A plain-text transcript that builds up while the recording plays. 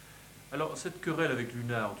Alors, cette querelle avec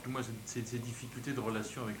l'UNAR, tout du moins ces difficultés de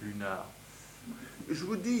relation avec l'UNAR, Je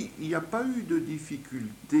vous dis, il n'y a pas eu de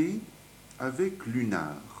difficulté avec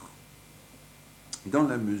l'UNAR, dans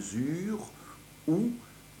la mesure où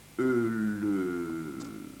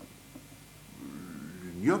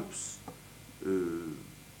l'UNIOPS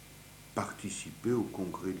participait au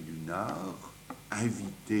congrès de l'UNAR,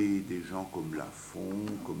 invitait des gens comme Lafont,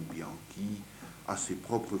 comme Bianchi, à ses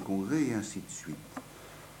propres congrès et ainsi de suite.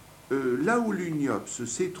 Là où l'UNIOPS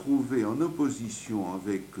s'est trouvé en opposition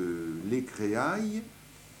avec les créailles,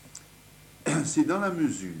 c'est dans la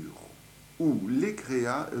mesure où les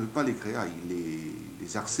créailles, pas les créailles,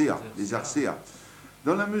 les arcéas,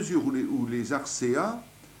 dans la mesure où les arcéas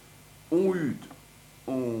ont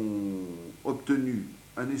obtenu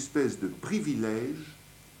un espèce de privilège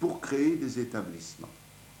pour créer des établissements.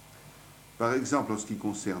 Par exemple, en ce qui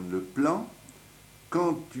concerne le plan,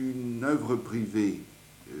 quand une œuvre privée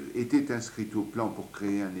était inscrite au plan pour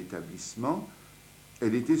créer un établissement,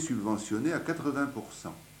 elle était subventionnée à 80%.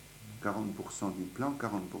 40% du plan,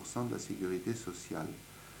 40% de la sécurité sociale.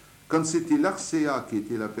 Quand c'était l'ARCEA qui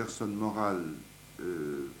était la personne morale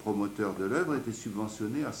promoteur de l'œuvre, était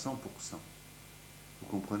subventionné à 100%. Vous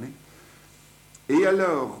comprenez? Et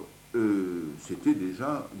alors, c'était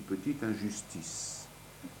déjà une petite injustice.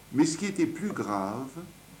 Mais ce qui était plus grave,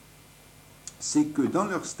 c'est que dans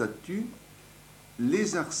leur statut,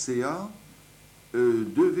 les arcéas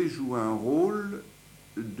devaient jouer un rôle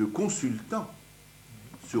de consultant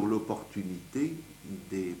sur l'opportunité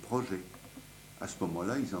des projets. À ce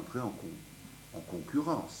moment-là, ils entraient en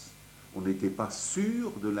concurrence. On n'était pas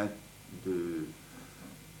sûr de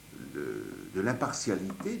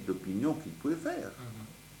l'impartialité d'opinion qu'ils pouvaient faire.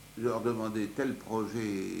 Je leur demandais tel projet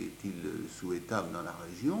est-il souhaitable dans la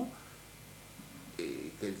région,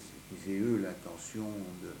 et qu'ils aient eux l'intention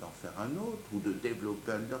d'en faire un autre ou de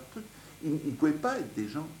développer un autre truc. Ils ne pouvaient pas être des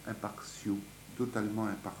gens impartiaux, totalement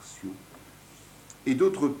impartiaux. Et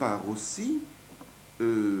d'autre part aussi,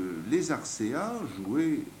 les arcéas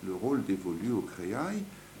jouaient le rôle dévolu aux créailles,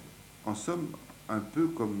 en somme un peu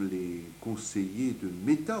comme les conseillers de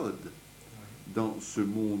méthode dans ce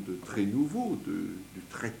monde très nouveau du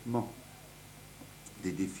traitement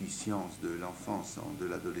des déficiences de l'enfance, de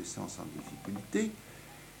l'adolescence en difficulté.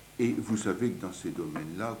 Et vous savez que dans ces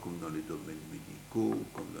domaines-là, comme dans les domaines médicaux,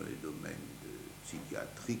 comme dans les domaines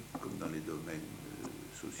psychiatriques, comme dans les domaines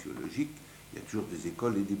sociologiques, il y a toujours des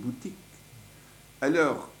écoles et des boutiques.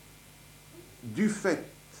 Alors, du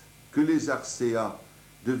fait que les arcéas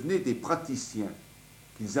devenaient des praticiens,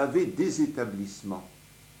 qu'ils avaient des établissements,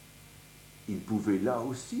 ils pouvaient là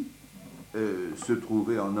aussi se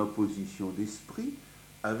trouver en opposition d'esprit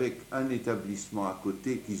avec un établissement à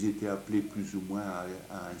côté qu'ils étaient appelés plus ou moins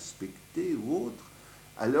à inspecter ou autre,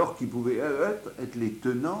 alors qu'ils pouvaient être les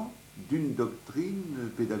tenants d'une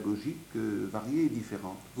doctrine pédagogique variée et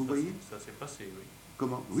différente. Vous voyez? Ça s'est passé, oui.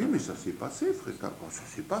 Comment? Oui, mais ça s'est passé, fréquemment. Ça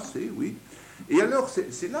s'est passé, oui. Et alors,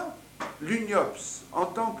 c'est là, l'UNIOPS, en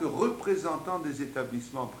tant que représentant des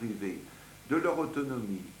établissements privés, de leur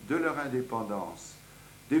autonomie, de leur indépendance,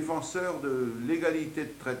 défenseur de l'égalité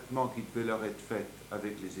de traitement qui devait leur être faite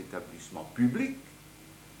avec les établissements publics,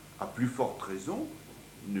 à plus forte raison,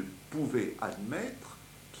 ne pouvait admettre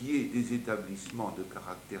qu'il y ait des établissements de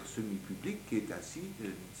caractère semi-public qui aient ainsi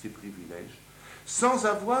ces privilèges, sans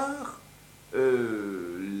avoir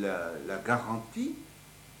la garantie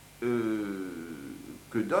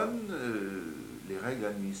que donnent les règles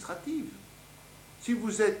administratives. Si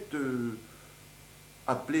vous êtes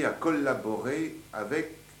appelé à collaborer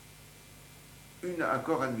avec un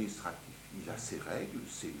corps administratif, il a ses règles,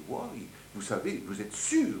 ses lois, vous savez, vous êtes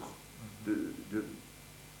sûr de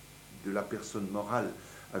la personne morale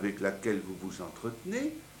avec laquelle vous vous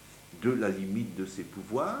entretenez, de la limite de ses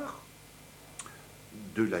pouvoirs,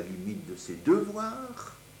 de la limite de ses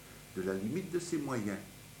devoirs, de la limite de ses moyens.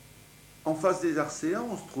 En face des arcéans,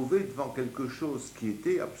 on se trouvait devant quelque chose qui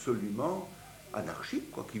était absolument anarchique,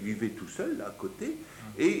 quoi, qui vivait tout seul là, à côté,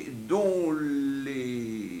 et dont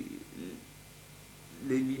les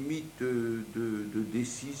limites de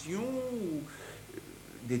décision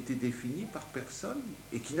n'étaient définies par personne,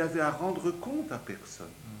 et qui n'avaient à rendre compte à personne.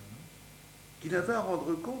 Qui n'avaient à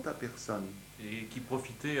rendre compte à personne. Et qui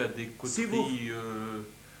profitait à des coteries, si vous...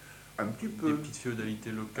 un petit peu. Des petites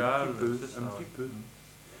féodalités locales. Un petit peu.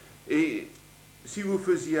 Et si vous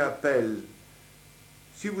faisiez appel,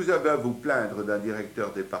 si vous avez à vous plaindre d'un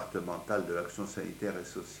directeur départemental de l'action sanitaire et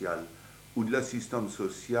sociale ou de l'assistante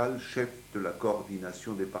sociale, chef de la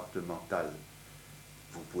coordination départementale,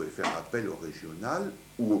 vous pouvez faire appel au régional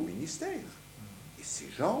ou au ministère. Et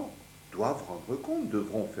ces gens doivent rendre compte,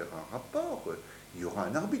 devront faire un rapport. il y aura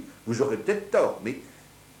un arbitre. Vous aurez peut-être tort, mais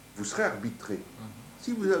vous serez arbitré.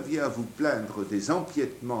 Si vous aviez à vous plaindre des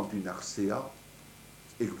empiètements d'une RCA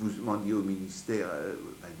et que vous demandiez au ministère,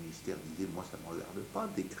 le ministère disait, moi ça ne me regarde pas,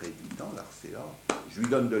 décréditant l'RCA, je lui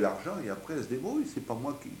donne de l'argent et après elle se débrouille, c'est pas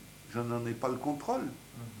moi qui, je n'en ai pas le contrôle,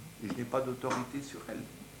 et je n'ai pas d'autorité sur elle.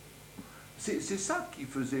 C'est ça qui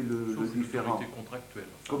faisait le différent. Sauf une contractuelle.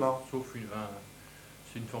 Comment? Sauf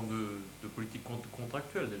c'est une forme de politique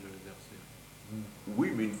contractuelle déjà, les RCA.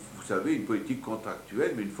 Oui, mais vous savez, une politique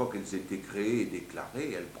contractuelle, mais une fois qu'elles étaient créées et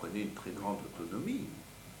déclarées, elles prenaient une très grande autonomie.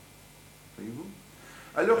 Voyez-vous?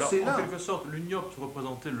 Alors c'est là. En quelque sorte, l'UNIOPS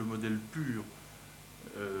représentait le modèle pur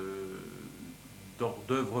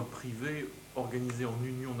d'œuvres privées organisées en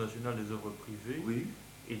union nationale des œuvres privées, Oui.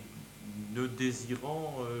 et ne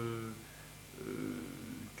désirant,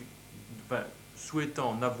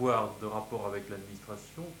 souhaitant n'avoir de rapport avec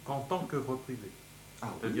l'administration qu'en tant qu'œuvre privée.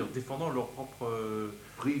 C'est-à-dire défendant leur propre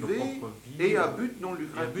privé vie, et à but non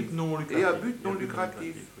lucratif. Et à but non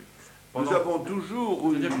lucratif. Oui. Nous avons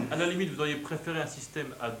toujours... À la limite, vous auriez préféré un système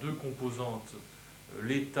à deux composantes,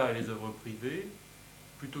 l'État et les œuvres privées,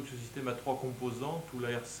 plutôt que ce système à trois composantes où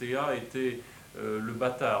la RCA était le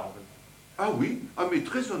bâtard, en fait. Ah oui, mais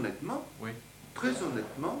très honnêtement, oui. Très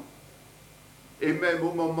honnêtement, et même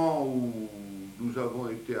au moment où nous avons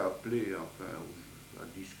été appelés, enfin, à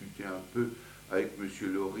discuter un peu avec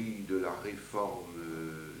M. Laurie de la réforme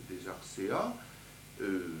des RCA,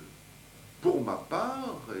 pour ma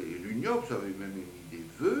part, et l'UNIOPS avait même émis des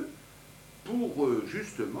vœux, pour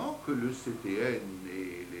justement que le CTN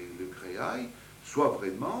et le CREAI soient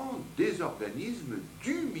vraiment des organismes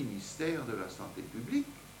du ministère de la Santé publique,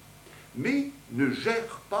 mais ne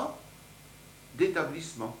gèrent pas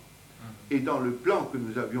d'établissement. Et dans le plan que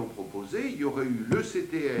nous avions proposé, il y aurait eu le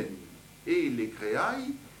CTN et les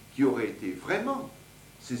CREAI qui auraient été vraiment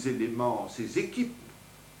ces éléments, ces équipes,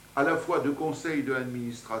 à la fois de conseil de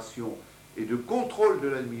l'administration et de contrôle de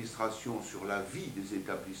l'administration sur la vie des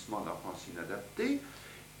établissements d'enfance inadaptés.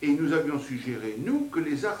 Et nous avions suggéré, nous, que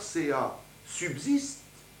les RCA subsistent,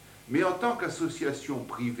 mais en tant qu'association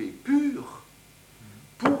privée pure,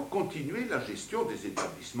 pour continuer la gestion des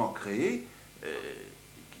établissements créés,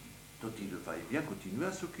 dont il fallait bien continuer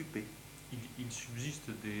à s'occuper. Il subsiste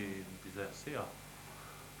des RCA.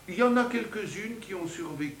 Il y en a quelques-unes qui ont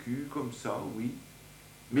survécu comme ça, oui.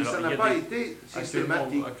 Mais alors, ça n'a pas été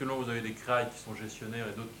systématique. Actuellement, vous avez des CRAI qui sont gestionnaires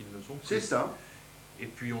et d'autres qui ne le sont plus. C'est ça. Et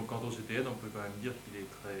puis, quant au CTN, on peut quand même dire qu'il est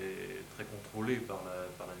très, très contrôlé par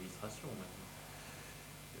l'administration.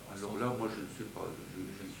 Alors là, moi, je ne sais pas, je ne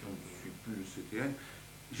suis plus le CTN.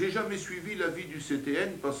 J'ai jamais suivi l'avis du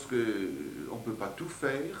CTN parce qu'on ne peut pas tout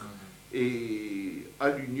faire. Et à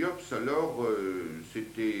l'UNIOPS, alors,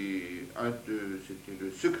 c'était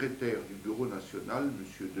le secrétaire du bureau national,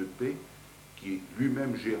 M. Depay, qui est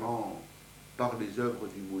lui-même gérant par les œuvres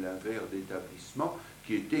du Moulin Vert d'établissement,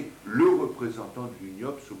 qui était le représentant de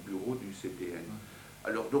l'UNIOPS au bureau du CTN.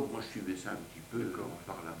 Alors donc, moi, je suivais ça un petit peu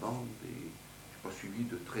par la bande et je n'ai pas suivi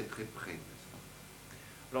de très très près, n'est-ce pas?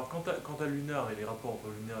 Alors, quant à l'UNAR et les rapports entre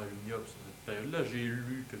l'UNAR et l'UNIOPS dans cette période-là, j'ai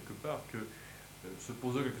lu quelque part que se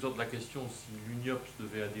posait en quelque sorte la question si l'UNIOPS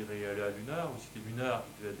devait adhérer à l'UNAR ou si c'était l'UNAR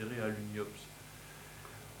qui devait adhérer à l'UNIOPS.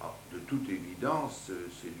 De toute évidence,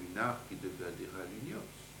 c'est l'UNAR qui devait adhérer à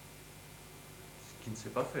l'UNIOPS. Ce qui ne s'est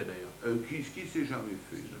pas fait d'ailleurs. Ce qui ne s'est jamais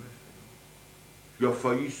fait. Qui a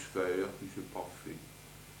failli se faire, qui ne s'est pas fait.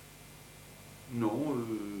 Non.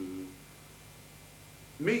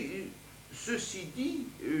 Mais ceci dit,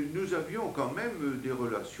 nous avions quand même des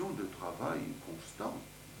relations de travail constantes.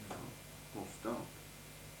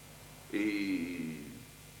 Et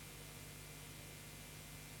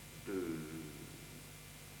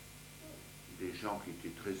des gens qui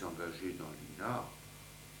étaient très engagés dans l'UNAR,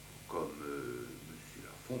 comme M.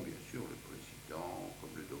 Lafont, bien sûr, le président,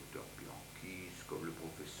 comme le docteur Bianchis, comme le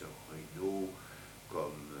professeur Reynaud,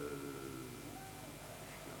 comme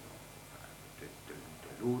peut-être tel ou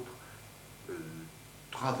tel autre,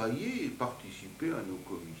 travailler et participer à nos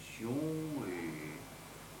commissions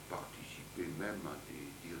et participer même à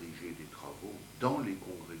diriger des travaux dans les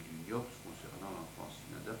congrès de l'UNIOPS concernant l'enfance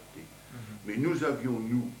inadaptée. Mais nous avions,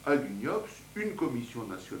 nous, à l'UNIOPS, une commission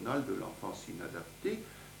nationale de l'enfance inadaptée,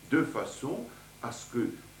 de façon à ce que,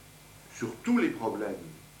 sur tous les problèmes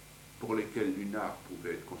pour lesquels l'UNAR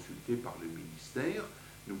pouvait être consulté par le ministère,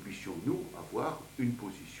 nous puissions, nous, avoir une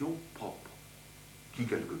position propre, qui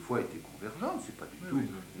quelquefois était convergente, c'est pas du tout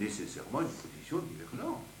nécessairement une position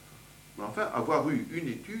divergente. Mais enfin, avoir eu une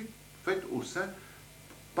étude faite au sein,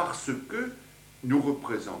 parce que nous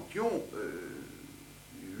représentions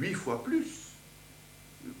 8 fois plus,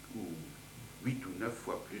 ou 8 ou 9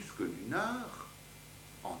 fois plus que l'UNAR,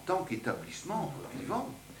 en tant qu'établissement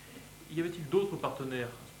vivant. Y avait-il d'autres partenaires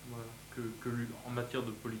à ce moment-là en matière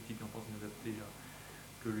de politique d'enfance inadaptée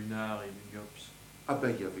que l'UNAR et l'UNIOPS? Ah ben,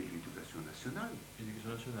 il y avait l'éducation nationale. L'éducation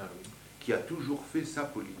nationale, oui. Qui a toujours fait sa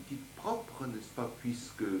politique propre, n'est-ce pas,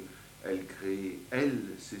 puisque elle crée, elle,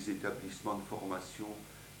 ses établissements de formation,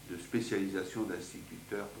 de spécialisation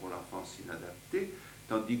d'instituteurs pour l'enfance inadaptée,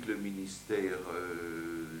 tandis que le ministère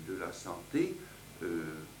de la Santé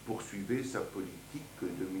poursuivait sa politique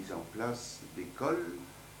de mise en place d'écoles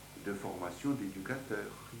de formation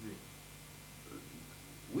d'éducateurs. Privé.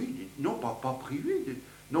 Oui, non, pas privé.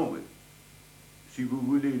 Non, mais si vous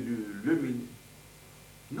voulez, le ministère.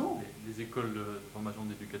 Non. Les écoles de formation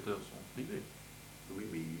d'éducateurs sont privées. Oui,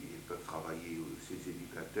 mais ils peuvent travailler, ces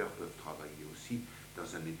éducateurs peuvent travailler aussi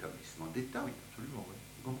dans un établissement d'État. Oui, absolument, oui.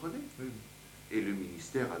 Vous comprenez? Oui. Et le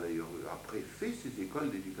ministère a d'ailleurs après fait ces écoles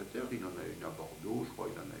d'éducateurs. Il en a une à Bordeaux, je crois,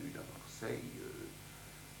 il en a une à Marseille.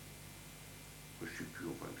 Je ne sais plus,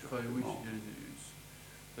 enfin, exactement. Oui,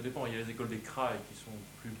 ça dépend. Il y a les écoles des CRAI qui sont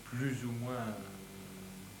plus ou moins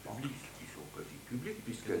publiques. Qui sont quasi publiques,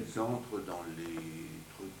 puisqu'elles entrent dans les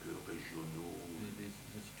trucs régionaux. Les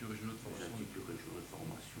instituts régionaux de formation. Les instituts régionaux de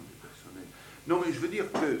formation des personnels. Non, mais je veux dire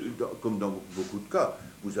que, comme dans beaucoup de cas,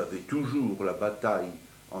 vous avez toujours la bataille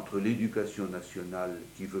entre l'éducation nationale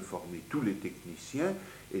qui veut former tous les techniciens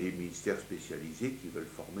et les ministères spécialisés qui veulent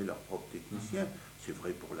former leurs propres techniciens. C'est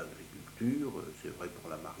vrai pour l'agriculture, c'est vrai pour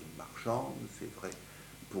la marine marchande, c'est vrai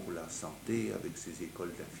pour la santé avec ses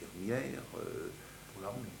écoles d'infirmières. Pour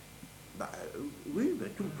l'armée. Oui, mais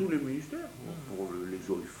tous les ministères, pour les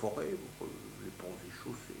eaux et forêts, pour les ponts et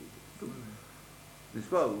chaussées, tout. N'est-ce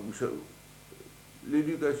pas?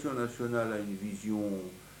 L'éducation nationale a une vision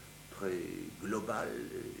très globale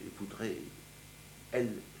et voudrait,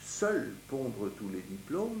 elle seule, pondre tous les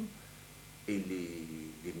diplômes, et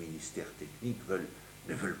les ministères techniques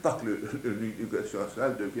ne veulent pas que l'éducation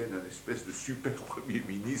nationale devienne une espèce de super premier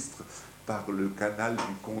ministre par le canal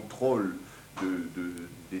du contrôle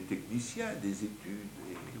des techniciens, des études.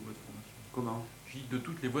 Et des voies de formation. Comment? De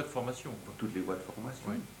toutes les voies de formation. Toutes les voies de formation.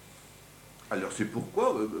 Oui. Alors c'est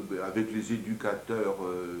pourquoi, avec les éducateurs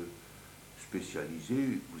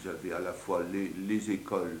spécialisés, vous avez à la fois les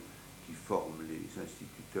écoles qui forment les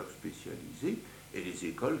instituteurs spécialisés et les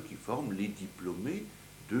écoles qui forment les diplômés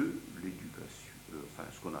de l'éducation, enfin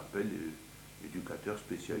ce qu'on appelle éducateurs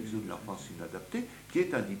spécialisés de l'enfance inadaptée, qui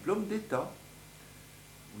est un diplôme d'État.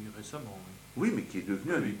 Oui, récemment. Oui, mais qui est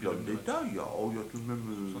devenu un diplôme d'État il y a tout de même...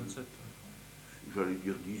 67. J'allais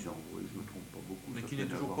dire 10 ans, oui, je ne me trompe pas beaucoup. Mais qui n'est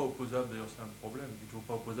toujours pas opposable, d'ailleurs c'est un problème, qui n'est toujours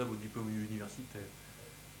pas opposable au diplôme universitaire.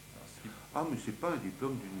 Ah, mais c'est pas un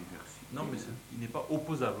diplôme d'université. Non, mais il n'est pas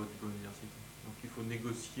opposable au diplôme universitaire. Donc il faut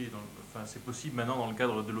négocier, enfin c'est possible maintenant dans le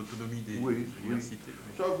cadre de l'autonomie des universités.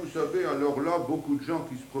 Oui. Ça, vous savez, alors là, beaucoup de gens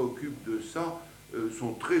qui se préoccupent de ça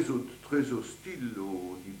sont très hostiles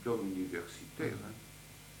au diplôme universitaire. Hein.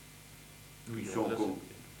 Oui,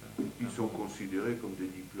 Ils sont considérés comme des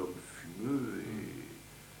diplômes fumeux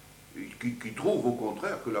et qui trouvent au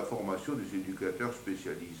contraire que la formation des éducateurs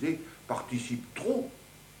spécialisés participe trop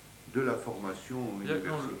de la formation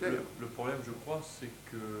universitaire. Le problème, je crois, c'est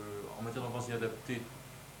qu'en matière d'enfance inadaptée,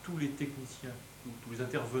 tous les techniciens, tous les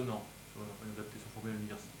intervenants sur l'enfance inadaptée sont formés à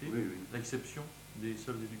l'université, à l'exception des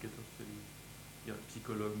seuls éducateurs spécialisés. Il y a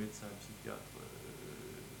psychologues, médecins, psychiatres,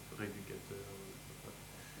 rééducateurs.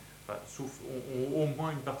 Sauf au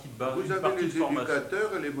moins une partie de base. Vous avez les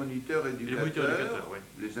éducateurs et les moniteurs éducateurs,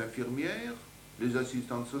 les infirmières, les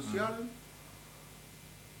assistantes sociales.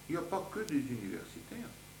 Il n'y a pas que des universitaires.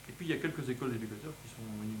 Et puis il y a quelques écoles d'éducateurs qui sont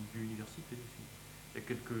d'université aussi. Il y a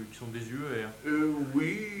quelques qui sont des UER.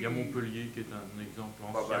 Oui. Il y a Montpellier qui est un exemple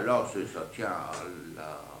ancien. Là, ça tient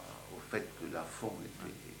au fait que Lafont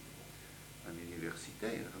était un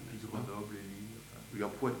universitaire. Puis Grenoble et Lille. Il y a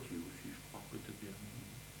Poitiers aussi, je crois. Peut-être bien.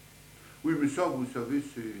 Oui, mais ça, vous savez,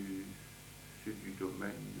 c'est du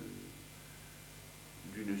domaine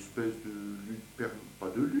d'une espèce de lutte,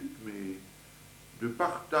 pas de lutte, mais de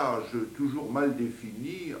partage toujours mal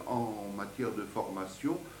défini en matière de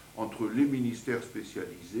formation entre les ministères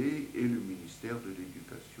spécialisés et le ministère de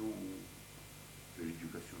l'Éducation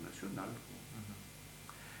nationale.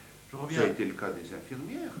 Ça a été le cas des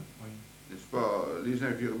infirmières, n'est-ce pas? Les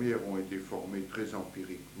infirmières ont été formées très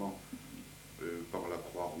empiriquement par la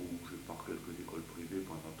Croix-Rouge et par quelques écoles privées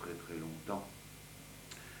pendant très très longtemps,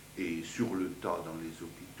 et sur le tas dans les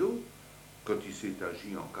hôpitaux. Quand il s'est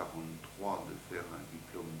agi en 1943 de faire un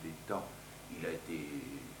diplôme d'État, il a été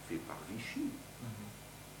fait par Vichy.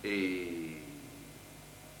 Et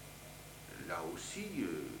là aussi,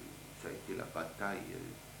 ça a été la bataille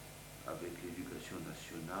avec l'éducation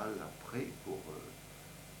nationale après pour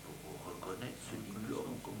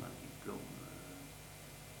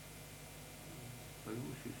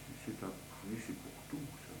aujourd'hui, c'est pour tout,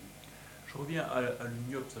 vous savez. Je reviens à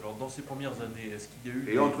l'UNIOPS. Alors, dans ces premières années, est-ce qu'il y a eu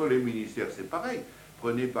Et entre les ministères, c'est pareil.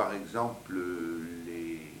 Prenez par exemple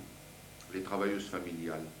les travailleuses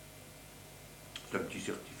familiales. C'est un petit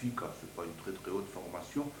certificat, c'est pas une très très haute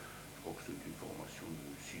formation. Je crois que c'est une formation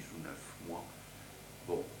de 6 ou 9 mois.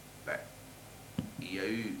 Bon, ben, il y a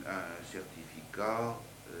eu un certificat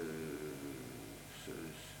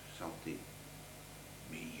santé.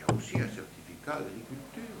 Mais il y a aussi un certificat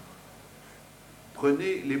agriculture.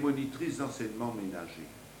 Prenez les monitrices d'enseignement ménager.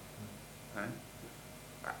 Hein?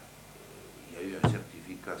 Ben, il y a eu un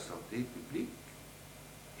certificat santé publique,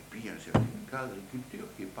 et puis il y a un certificat agriculture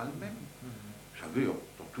qui n'est pas le même. Vous savez,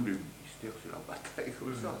 dans tous les ministères, c'est la bataille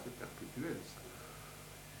comme ça, c'est perpétuel. Ça.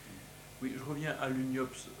 Oui, je reviens à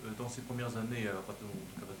l'UNIOPS. Dans ces premières années, à partir de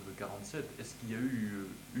 1947, est-ce qu'il y a eu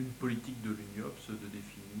une politique de l'UNIOPS de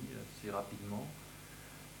définie assez rapidement?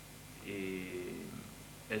 Et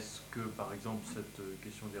est-ce que, par exemple, cette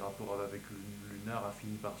question des rapports avec l'UNAR a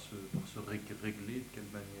fini par se régler? De quelle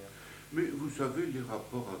manière? Mais vous savez, les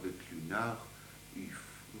rapports avec l'UNAR,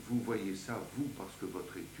 vous voyez ça, vous, parce que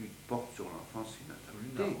votre étude porte sur l'enfance et la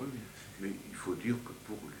natalité. Oui, oui. Mais il faut dire que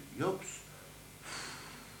pour l'UNIOPS,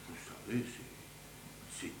 vous savez,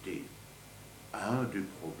 c'était un des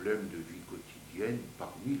problèmes de vie quotidienne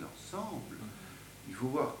parmi l'ensemble. Il faut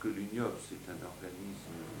voir que l'UNIOPS est un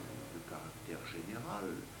organisme de caractère général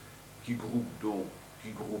qui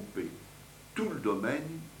groupait tout le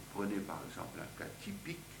domaine. Prenez par exemple un cas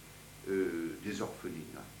typique des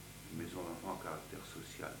orphelinats, une maison d'enfants à caractère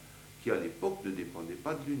social, qui à l'époque ne dépendait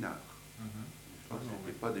pas de l'UNAR. Ce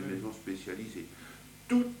n'était pas des maisons spécialisées.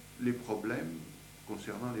 Tous les problèmes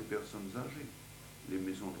concernant les personnes âgées, les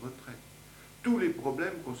maisons de retraite, tous les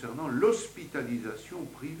problèmes concernant l'hospitalisation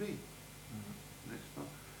privée, n'est-ce pas?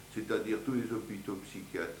 C'est-à-dire tous les hôpitaux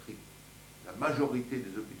psychiatriques, la majorité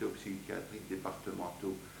des hôpitaux psychiatriques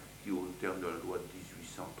départementaux qui, au terme de la loi de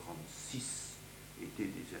 1836, étaient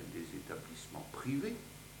des établissements privés,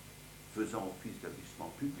 faisant office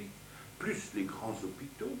d'établissement public, plus les grands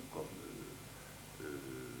hôpitaux comme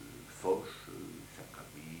Foch,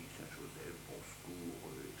 Saint-Camille, Saint-Joseph, Bon Secours,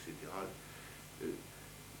 etc.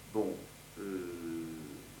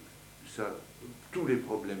 Tous les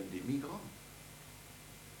problèmes des migrants,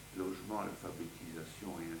 logement,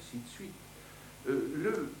 alphabétisation et ainsi de suite.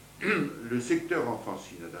 Le secteur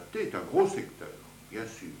enfance inadaptée est un gros secteur, bien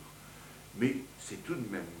sûr, mais c'est tout de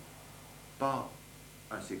même pas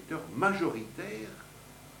un secteur majoritaire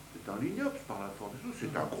dans l'UNIOPS par la force des choses.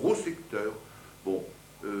 C'est un gros secteur. Bon,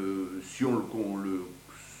 si on le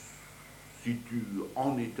situe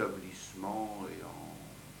en établissement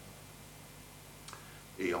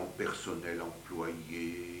et en personnel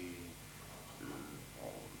employé, je ne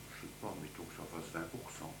sais pas, mettons que ça fasse 20%.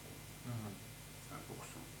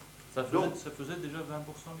 20%. Donc, ça faisait déjà 20%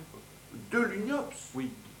 à l'époque. De l'UNIOPS?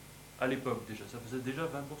 Oui, à l'époque déjà, ça faisait déjà 20%.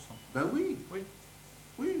 Ben oui. Oui.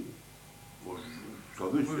 Oui. Bon, vous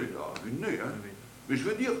savez, c'est à vue de nez, hein. Oui. Mais je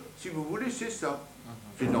veux dire, si vous voulez, c'est ça.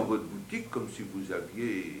 C'est dans votre boutique comme si vous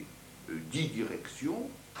aviez 10 directions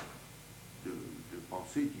de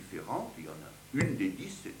pensée différentes. Il y en a une des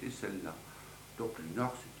 10, c'était celle-là. Donc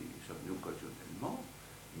l'UNAR, ça venait occasionnellement,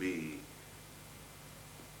 mais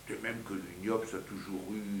de même que l'UNIOPS a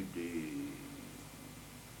toujours eu des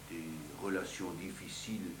relations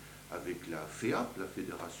difficiles avec la FEAP, la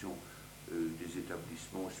Fédération des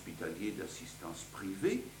établissements hospitaliers d'assistance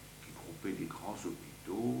privée, qui groupait les grands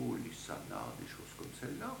hôpitaux, les SANA, des choses comme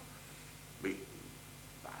celle-là. Mais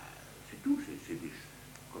c'est tout,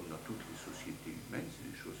 comme dans toutes les sociétés humaines, c'est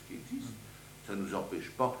des choses qui existent. Ça ne nous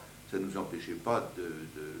empêchait pas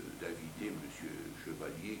d'inviter M.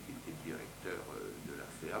 Chevalier, qui était directeur de la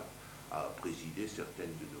FEAP, à présider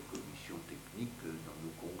certaines de nos commissions techniques dans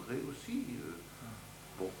nos congrès aussi.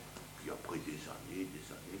 Bon, puis après des années,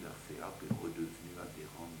 la FEAP est redevenue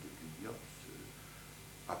adhérente de l'UNIOPS,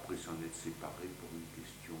 après s'en être séparée pour une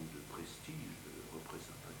question de prestige, de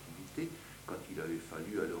représentativité, quand il avait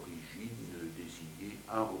fallu à l'origine désigner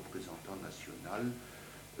un représentant national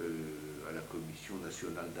à la Commission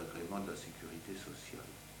nationale d'agrément de la sécurité sociale.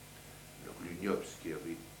 Alors l'UNIOPS,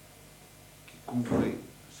 qui couvrait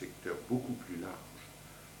un secteur beaucoup plus large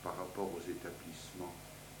par rapport aux établissements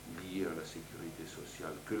liés à la sécurité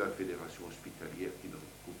sociale que la fédération hospitalière, qui ne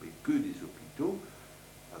recoupait que des hôpitaux,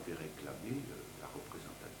 avait réclamé la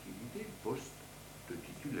représentativité, le poste de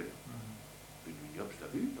titulaire. Et l'UNIOPS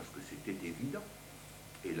l'avait eu parce que c'était évident.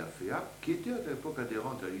 Et la FEAP, qui était à l'époque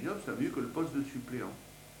adhérente à l'UNIOPS, n'avait eu que le poste de suppléant.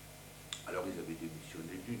 Alors ils avaient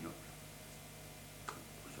démissionné de l'UNIOPS.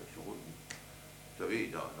 Ça, ils sont revenus. Vous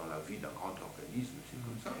savez, dans la vie d'un grand organisme, c'est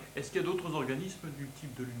comme ça. Est-ce qu'il y a d'autres organismes du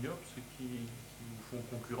type de l'UNIOPS qui vous font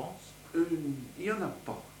concurrence? Il n'y en a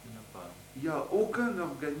pas. Il n'y en a pas. Il n'y a aucun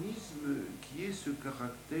organisme qui ait ce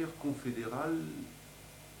caractère confédéral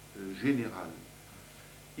général.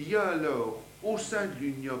 Il y a alors, au sein de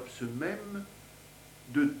l'UNIOPS même,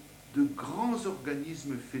 de grands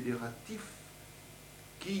organismes fédératifs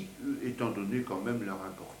qui, étant donné quand même leur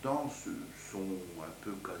importance, sont un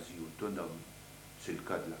peu quasi autonomes. C'est le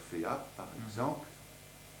cas de la FEAP, par exemple.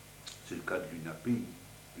 C'est le cas de l'UNAPI,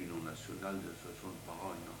 Union nationale d'association de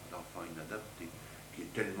parents et d'enfants inadaptés, qui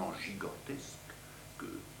est tellement gigantesque que,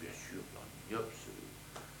 bien sûr, dans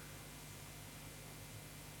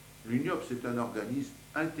l'UNIOPS est un organisme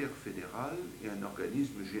interfédéral et un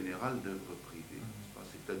organisme général d'œuvres privées.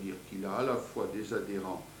 C'est-à-dire qu'il a à la fois des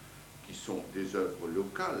adhérents qui sont des œuvres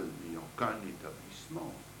locales, n'ayant qu'un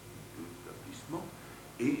établissement,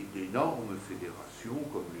 et d'énormes fédérations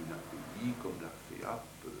comme l'UNAPI, comme la FEAP.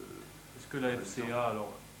 Est-ce que la FCA,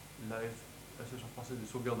 alors l'Association française des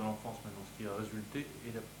sauvegardes de l'enfance, maintenant, ce qui a résulté,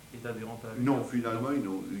 est adhérente à la Non, finalement,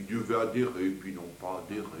 ils devaient adhérer, puis ils n'ont pas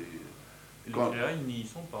adhéré. Les créas, ils n'y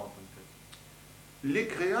sont pas en tant que tels. Les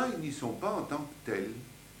créas, ils n'y sont pas en tant que tels.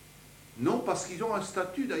 Non, parce qu'ils ont un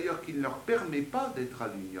statut d'ailleurs qui ne leur permet pas d'être à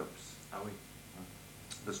l'UNIOPS. Ah oui.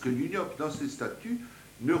 Parce que l'UNIOPS, dans ses statuts,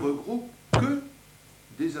 ne regroupe que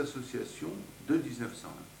des associations de 1901.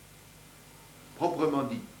 Proprement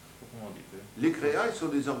dit. Les créas, ils sont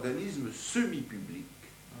des organismes semi-publics,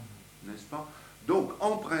 n'est-ce pas? Donc,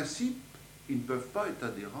 en principe, ils ne peuvent pas être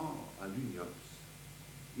adhérents à l'UNIOPS.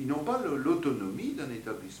 Ils n'ont pas l'autonomie d'un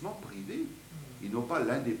établissement privé. Ils n'ont pas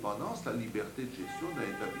l'indépendance, la liberté de gestion d'un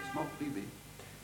établissement privé.